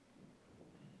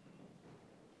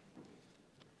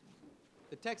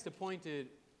text appointed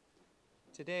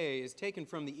today is taken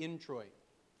from the introit,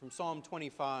 from Psalm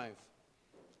 25.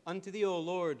 Unto thee, O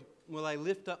Lord, will I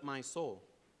lift up my soul.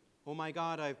 O my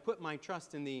God, I have put my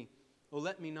trust in thee. O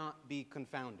let me not be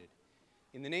confounded.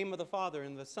 In the name of the Father,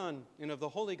 and of the Son, and of the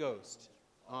Holy Ghost.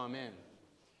 Amen.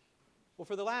 Well,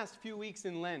 for the last few weeks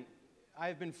in Lent,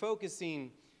 I've been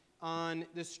focusing on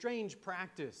the strange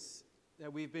practice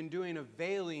that we've been doing of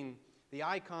veiling the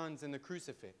icons and the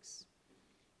crucifix.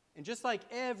 And just like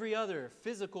every other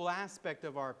physical aspect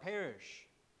of our parish,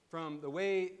 from the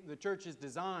way the church is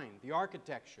designed, the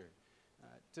architecture,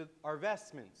 to our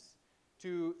vestments,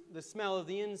 to the smell of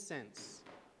the incense,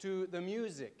 to the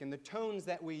music and the tones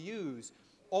that we use,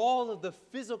 all of the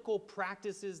physical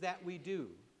practices that we do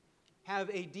have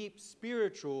a deep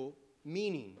spiritual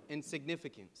meaning and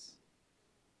significance.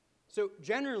 So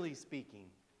generally speaking,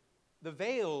 the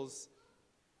veils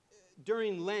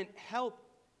during Lent help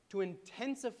to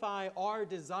intensify our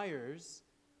desires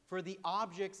for the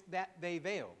objects that they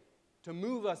veil, to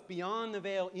move us beyond the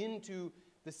veil into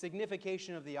the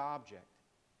signification of the object.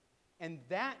 And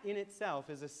that in itself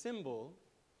is a symbol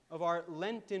of our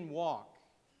Lenten walk,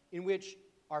 in which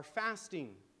our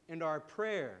fasting and our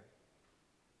prayer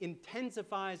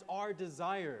intensifies our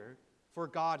desire for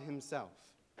God Himself.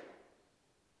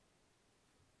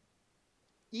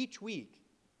 Each week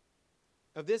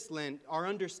of this Lent, our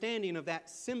understanding of that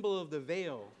symbol of the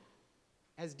veil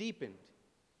has deepened,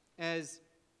 as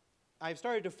I've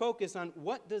started to focus on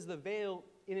what does the veil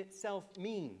in itself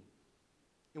mean.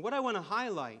 And what I want to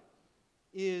highlight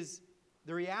is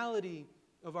the reality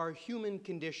of our human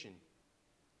condition,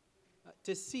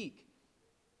 to seek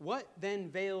what then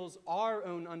veils our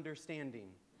own understanding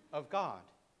of God.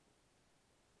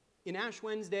 In Ash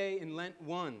Wednesday in Lent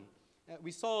 1,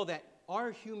 we saw that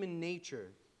our human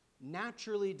nature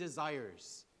naturally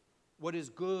desires what is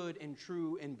good and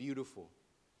true and beautiful.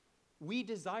 We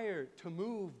desire to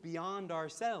move beyond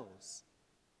ourselves.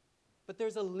 But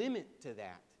there's a limit to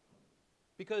that,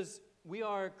 because we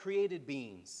are created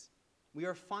beings. We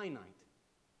are finite.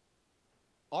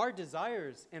 Our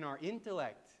desires and our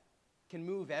intellect can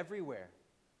move everywhere.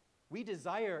 We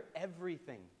desire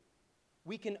everything.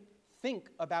 We can think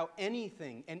about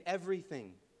anything and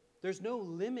everything. There's no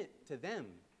limit to them.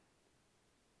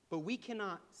 But we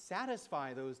cannot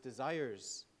satisfy those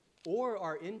desires or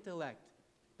our intellect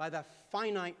by the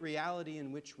finite reality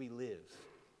in which we live.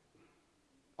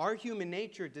 Our human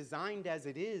nature, designed as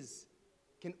it is,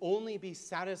 can only be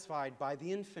satisfied by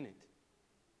the infinite.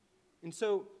 And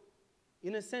so,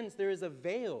 in a sense, there is a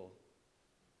veil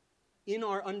in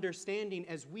our understanding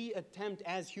as we attempt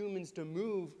as humans to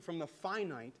move from the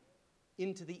finite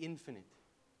into the infinite.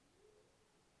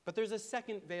 But there's a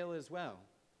second veil as well.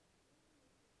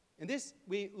 And this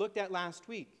we looked at last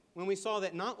week, when we saw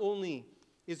that not only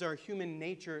is our human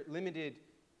nature limited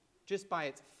just by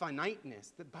its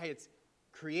finiteness, by its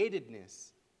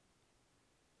createdness,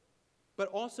 but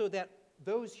also that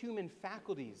those human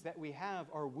faculties that we have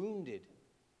are wounded.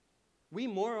 We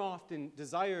more often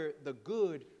desire the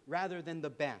good rather than the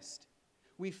best.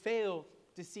 We fail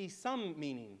to see some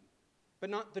meaning,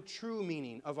 but not the true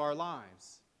meaning of our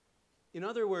lives. In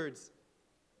other words,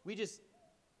 we just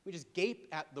gape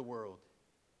at the world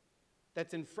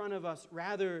that's in front of us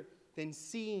rather than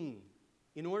seeing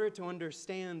in order to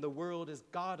understand the world as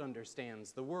God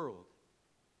understands the world.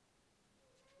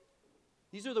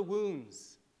 These are the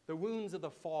wounds of the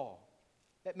fall,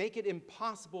 that make it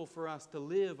impossible for us to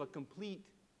live a complete,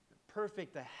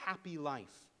 perfect, a happy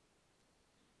life.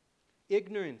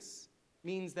 Ignorance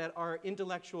means that our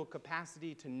intellectual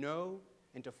capacity to know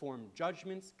and to form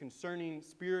judgments concerning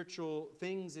spiritual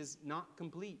things is not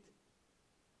complete.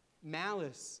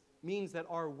 Malice means that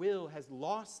our will has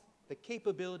lost the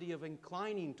capability of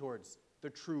inclining towards the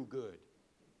true good.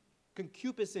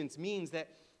 Concupiscence means that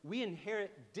we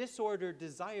inherit disordered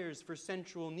desires for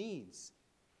sensual needs.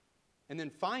 And then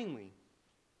finally,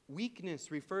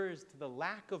 weakness refers to the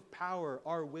lack of power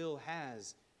our will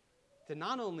has to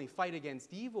not only fight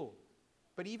against evil,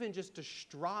 but even just to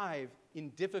strive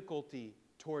in difficulty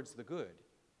towards the good.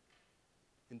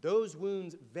 And those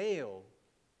wounds veil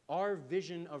our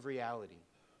vision of reality.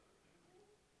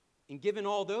 And given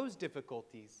all those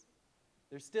difficulties,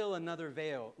 there's still another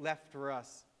veil left for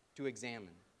us to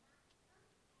examine.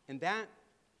 And that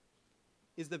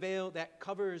is the veil that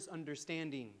covers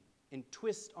understanding and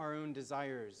twists our own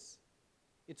desires.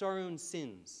 It's our own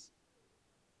sins.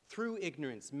 Through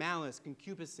ignorance, malice,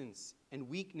 concupiscence, and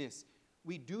weakness,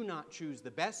 we do not choose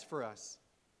the best for us.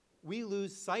 We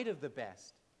lose sight of the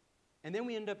best. And then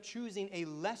we end up choosing a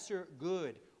lesser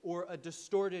good or a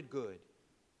distorted good.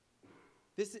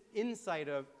 This insight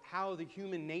of how the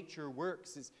human nature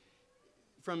works is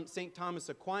from St. Thomas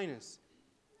Aquinas,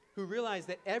 who realized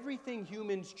that everything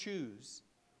humans choose,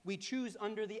 we choose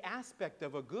under the aspect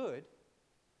of a good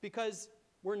because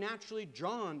we're naturally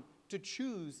drawn to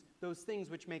choose those things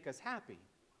which make us happy.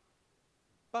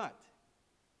 But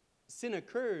sin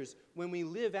occurs when we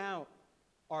live out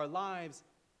our lives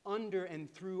under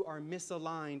and through our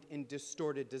misaligned and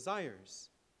distorted desires.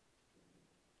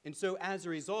 And so as a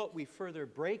result, we further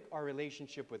break our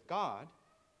relationship with God,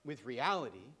 with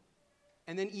reality,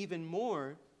 and then even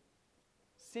more,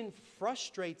 sin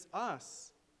frustrates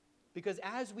us because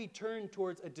as we turn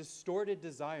towards a distorted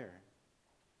desire,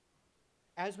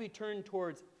 as we turn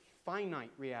towards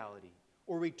finite reality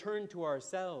or return to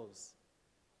ourselves,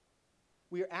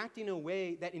 we are acting in a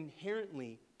way that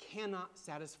inherently cannot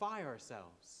satisfy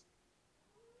ourselves.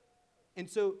 And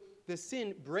so the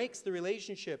sin breaks the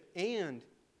relationship and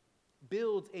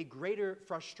builds a greater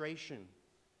frustration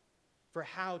for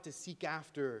how to seek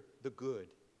after the good.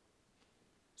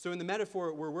 So in the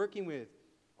metaphor we're working with,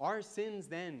 our sins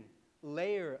then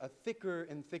layer a thicker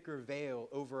and thicker veil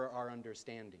over our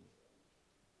understanding.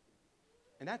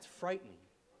 And that's frightening.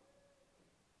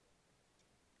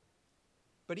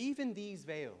 But even these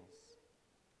veils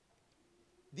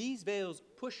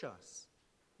push us.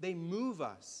 They move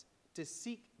us to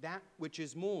seek that which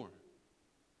is more.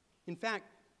 In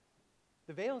fact,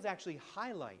 the veils actually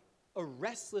highlight a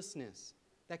restlessness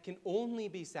that can only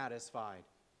be satisfied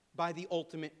by the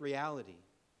ultimate reality.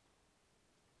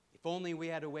 If only we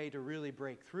had a way to really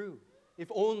break through. If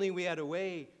only we had a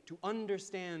way to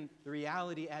understand the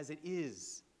reality as it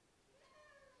is.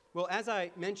 Well, as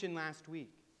I mentioned last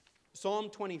week, Psalm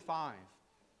 25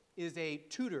 is a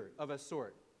tutor of a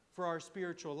sort for our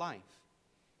spiritual life.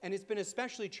 And it's been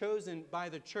especially chosen by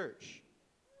the church,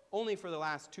 only for the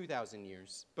last 2,000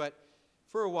 years, but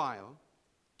for a while,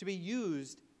 to be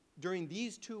used during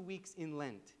these 2 weeks in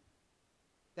Lent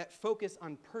that focus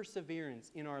on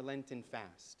perseverance in our Lenten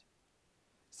fast.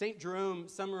 St. Jerome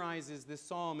summarizes this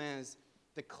psalm as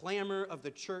the clamor of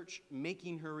the church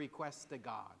making her request to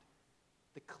God.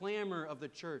 The clamor of the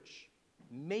church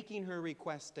making her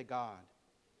request to God.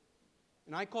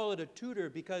 And I call it a tutor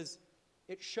because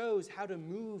it shows how to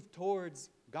move towards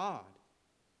God,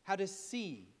 how to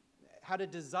see, how to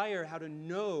desire, how to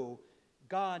know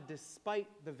God despite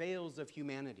the veils of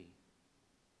humanity.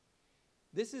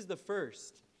 This is the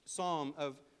first psalm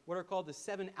of what are called the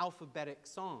 7 alphabetic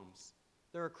psalms.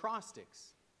 They're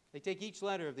acrostics. They take each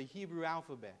letter of the Hebrew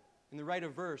alphabet and they write a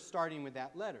verse starting with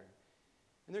that letter.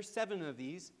 And there's 7 of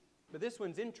these, but this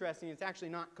one's interesting. It's actually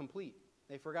not complete.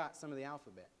 They forgot some of the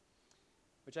alphabet,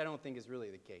 which I don't think is really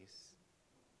the case.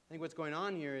 I think what's going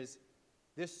on here is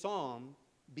this psalm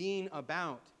being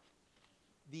about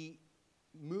the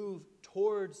move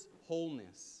towards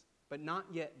wholeness, but not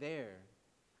yet there,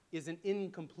 is an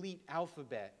incomplete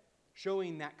alphabet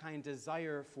showing that kind of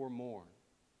desire for more.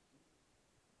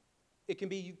 It can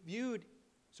be viewed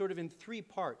sort of in 3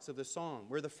 parts of the psalm,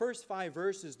 where the first 5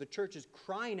 verses, the church is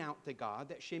crying out to God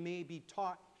that she may be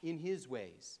taught in his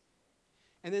ways.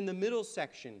 And then the middle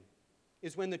section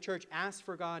is when the church asks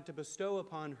for God to bestow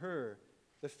upon her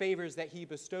the favors that he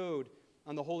bestowed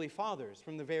on the Holy Fathers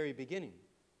from the very beginning.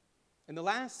 And the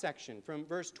last section, from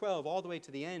verse 12 all the way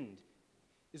to the end,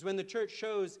 is when the church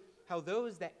shows how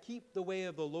those that keep the way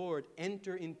of the Lord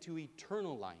enter into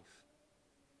eternal life.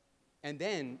 And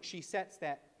then she sets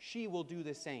that she will do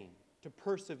the same, to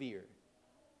persevere.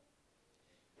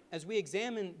 As we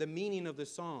examine the meaning of the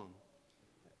song,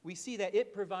 we see that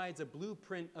it provides a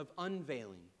blueprint of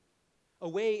unveiling, a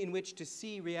way in which to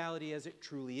see reality as it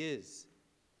truly is,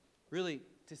 really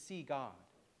to see God.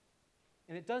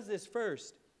 And it does this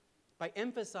first by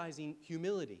emphasizing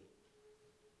humility.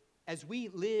 As we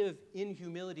live in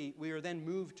humility, we are then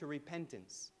moved to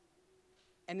repentance.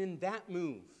 And in that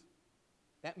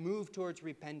move towards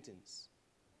repentance,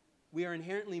 we are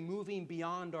inherently moving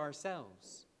beyond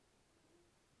ourselves.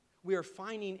 We are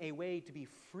finding a way to be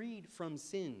freed from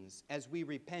sins as we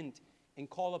repent and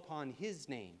call upon his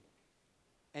name.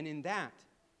 And in that,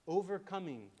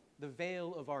 overcoming the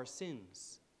veil of our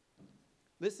sins.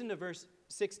 Listen to verse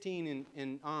 16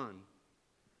 and on.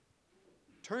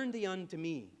 Turn thee unto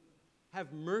me,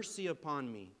 have mercy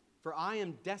upon me, for I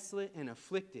am desolate and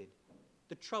afflicted.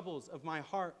 The troubles of my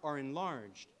heart are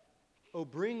enlarged. O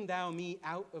bring thou me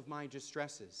out of my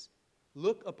distresses.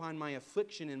 Look upon my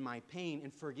affliction and my pain,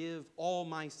 and forgive all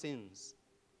my sins.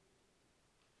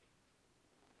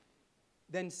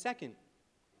 Then second,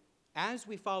 as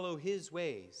we follow his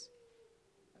ways,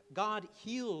 God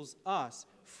heals us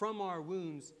from our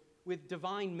wounds with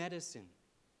divine medicine,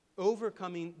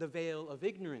 overcoming the veil of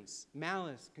ignorance,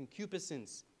 malice,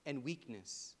 concupiscence, and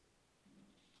weakness.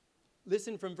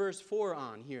 Listen from verse 4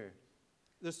 on here.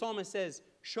 The psalmist says,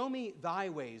 "Show me thy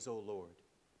ways, O Lord.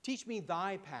 Teach me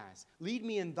thy paths. Lead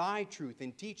me in thy truth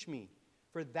and teach me.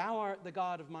 For thou art the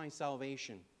God of my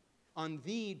salvation. On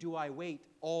thee do I wait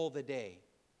all the day.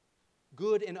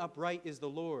 Good and upright is the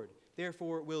Lord.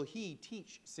 Therefore will he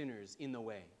teach sinners in the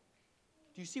way."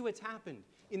 Do you see what's happened?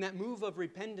 In that move of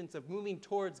repentance, of moving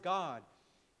towards God,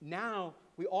 now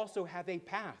we also have a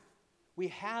path. We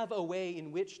have a way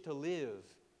in which to live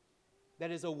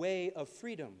that is a way of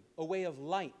freedom, a way of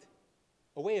light,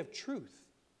 a way of truth.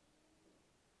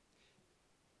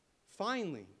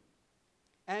 Finally,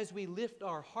 as we lift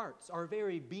our hearts, our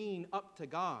very being up to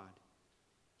God,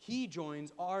 he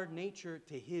joins our nature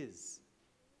to his.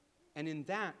 And in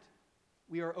that,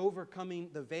 we are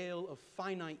overcoming the veil of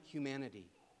finite humanity.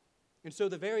 And so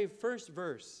the very first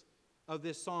verse of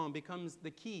this psalm becomes the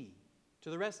key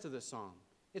to the rest of the psalm.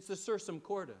 It's the sursum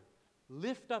corda.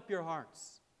 Lift up your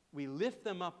hearts. We lift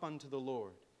them up unto the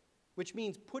Lord, which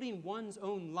means putting one's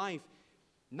own life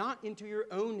not into your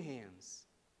own hands,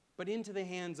 but into the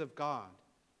hands of God.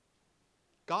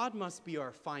 God must be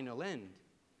our final end,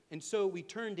 and so we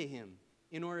turn to him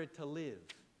in order to live.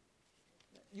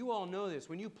 You all know this.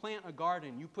 When you plant a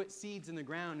garden, you put seeds in the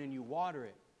ground and you water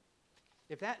it.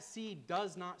 If that seed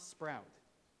does not sprout,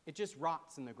 it just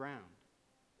rots in the ground.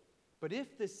 But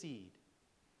if the seed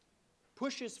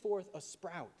pushes forth a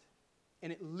sprout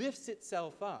and it lifts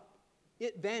itself up,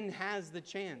 it then has the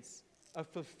chance of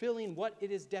fulfilling what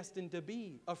it is destined to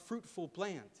be, a fruitful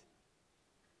plant.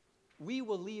 We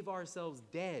will leave ourselves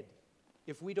dead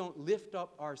if we don't lift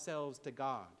up ourselves to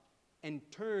God and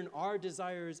turn our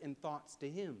desires and thoughts to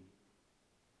him.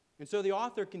 And so the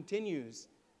author continues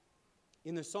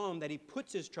in the psalm that he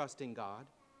puts his trust in God,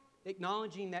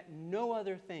 acknowledging that no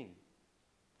other thing,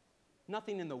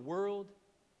 nothing in the world,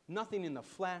 nothing in the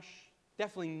flesh,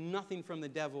 definitely nothing from the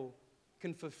devil,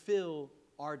 can fulfill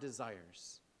our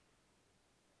desires.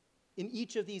 In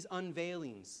each of these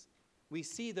unveilings, we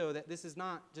see, though, that this is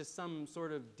not just some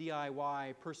sort of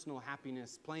DIY personal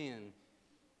happiness plan.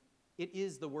 It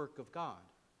is the work of God.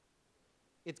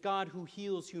 It's God who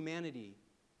heals humanity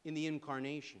in the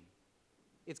incarnation.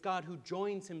 It's God who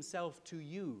joins himself to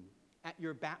you at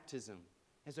your baptism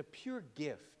as a pure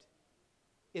gift.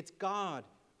 It's God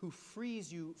who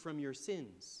frees you from your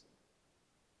sins.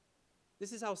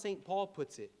 This is how St. Paul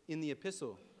puts it in the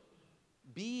epistle.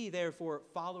 "Be therefore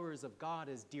followers of God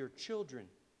as dear children.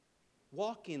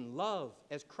 Walk in love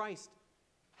as Christ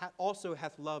also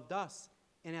hath loved us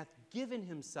and hath given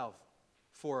himself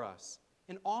for us,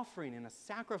 an offering and a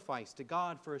sacrifice to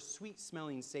God for a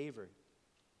sweet-smelling savor."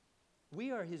 We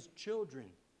are his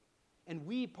children, and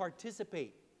we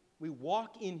participate. We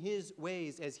walk in his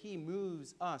ways as he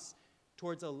moves us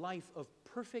towards a life of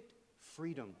perfect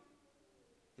freedom.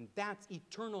 And that's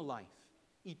eternal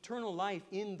life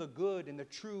in the good and the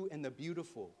true and the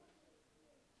beautiful.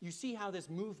 You see how this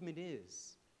movement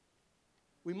is.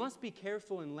 We must be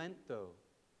careful in Lent, though,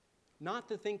 not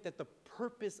to think that the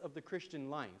purpose of the Christian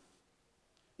life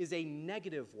is a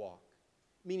negative walk,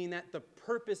 meaning that the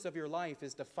purpose of your life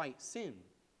is to fight sin.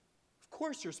 Of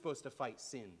course you're supposed to fight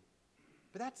sin,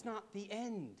 but that's not the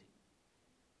end.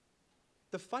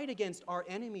 The fight against our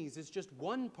enemies is just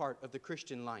one part of the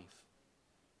Christian life.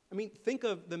 I mean, think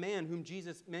of the man whom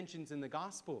Jesus mentions in the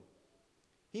gospel.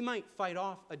 He might fight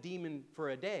off a demon for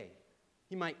a day.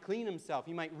 He might clean himself.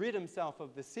 He might rid himself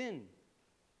of the sin.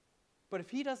 But if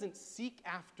he doesn't seek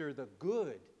after the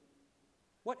good,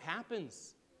 what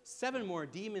happens? 7 more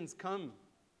demons come,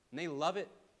 and they love it,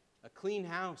 a clean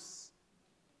house,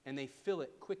 and they fill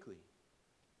it quickly.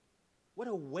 What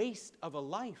a waste of a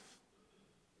life.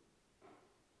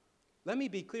 Let me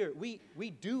be clear. We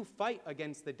do fight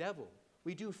against the devil.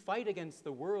 We do fight against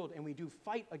the world, and we do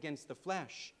fight against the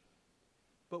flesh.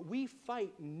 But we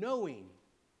fight knowing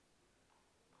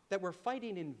that we're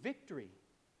fighting in victory.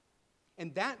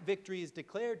 And that victory is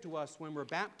declared to us when we're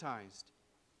baptized.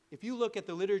 If you look at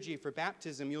the liturgy for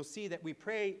baptism, you'll see that we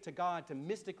pray to God to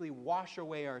mystically wash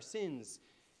away our sins.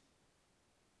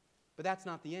 But that's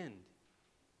not the end.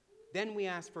 Then we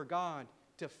ask for God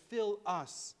to fill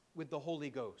us with the Holy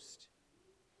Ghost.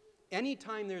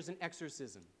 Anytime there's an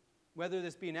exorcism, whether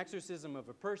this be an exorcism of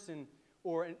a person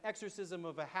or an exorcism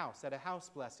of a house at a house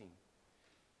blessing,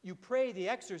 you pray the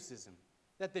exorcism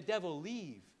that the devil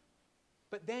leave,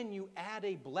 but then you add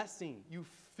a blessing. You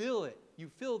fill it. You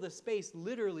fill the space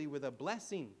literally with a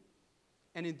blessing.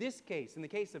 And in this case, in the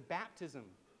case of baptism,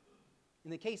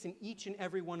 in the case in each and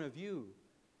every one of you,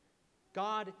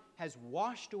 God has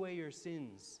washed away your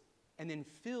sins and then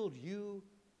filled you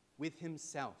with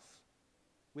himself,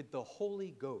 with the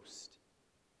Holy Ghost.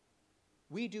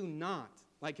 We do not,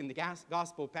 like in the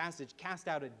gospel passage, cast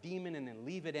out a demon and then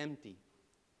leave it empty.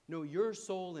 No, your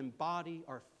soul and body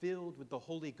are filled with the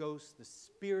Holy Ghost, the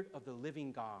Spirit of the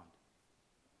living God.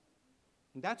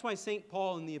 And that's why St.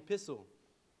 Paul in the epistle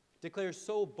declares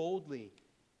so boldly,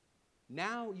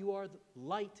 now you are the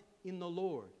light in the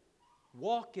Lord.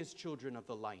 Walk as children of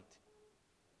the light.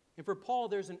 And for Paul,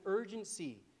 there's an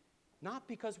urgency, not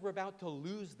because we're about to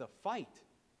lose the fight,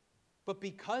 but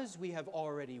because we have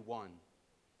already won.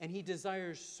 And he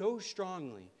desires so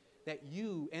strongly that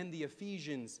you and the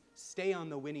Ephesians stay on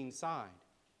the winning side.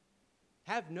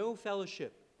 Have no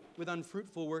fellowship with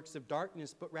unfruitful works of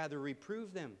darkness, but rather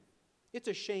reprove them. It's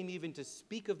a shame even to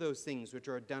speak of those things which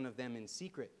are done of them in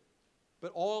secret.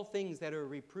 But all things that are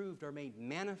reproved are made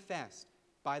manifest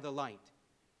by the light.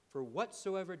 For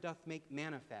whatsoever doth make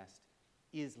manifest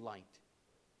is light.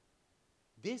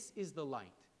 This is the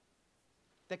light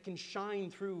that can shine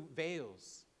through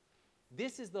veils.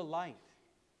 This is the light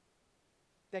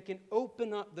that can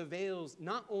open up the veils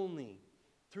not only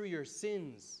through your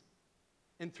sins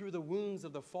and through the wounds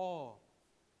of the fall,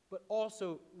 but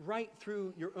also right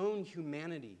through your own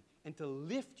humanity and to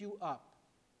lift you up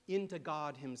into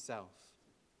God himself.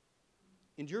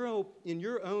 In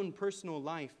your own personal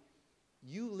life,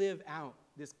 you live out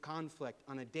this conflict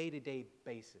on a day-to-day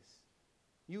basis.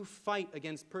 You fight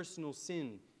against personal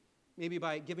sin, maybe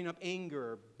by giving up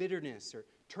anger or bitterness or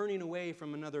turning away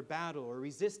from another battle or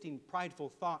resisting prideful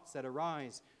thoughts that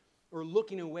arise or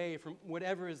looking away from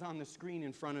whatever is on the screen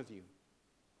in front of you.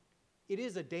 It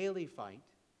is a daily fight,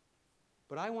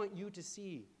 but I want you to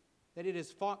see that it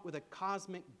is fought with a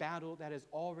cosmic battle that has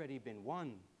already been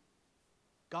won.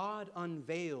 God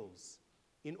unveils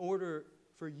in order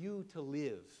for you to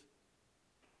live.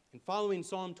 And following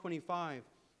Psalm 25,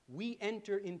 we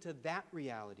enter into that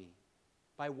reality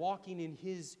by walking in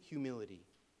his humility.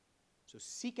 So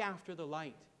seek after the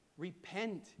light,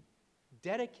 repent,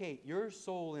 dedicate your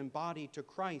soul and body to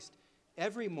Christ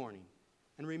every morning,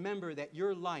 and remember that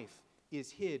your life is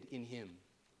hid in him.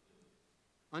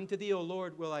 Unto thee, O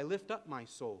Lord, will I lift up my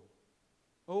soul.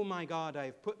 O my God, I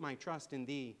have put my trust in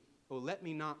thee. O let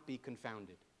me not be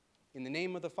confounded. In the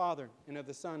name of the Father, and of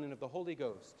the Son, and of the Holy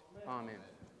Ghost. Amen.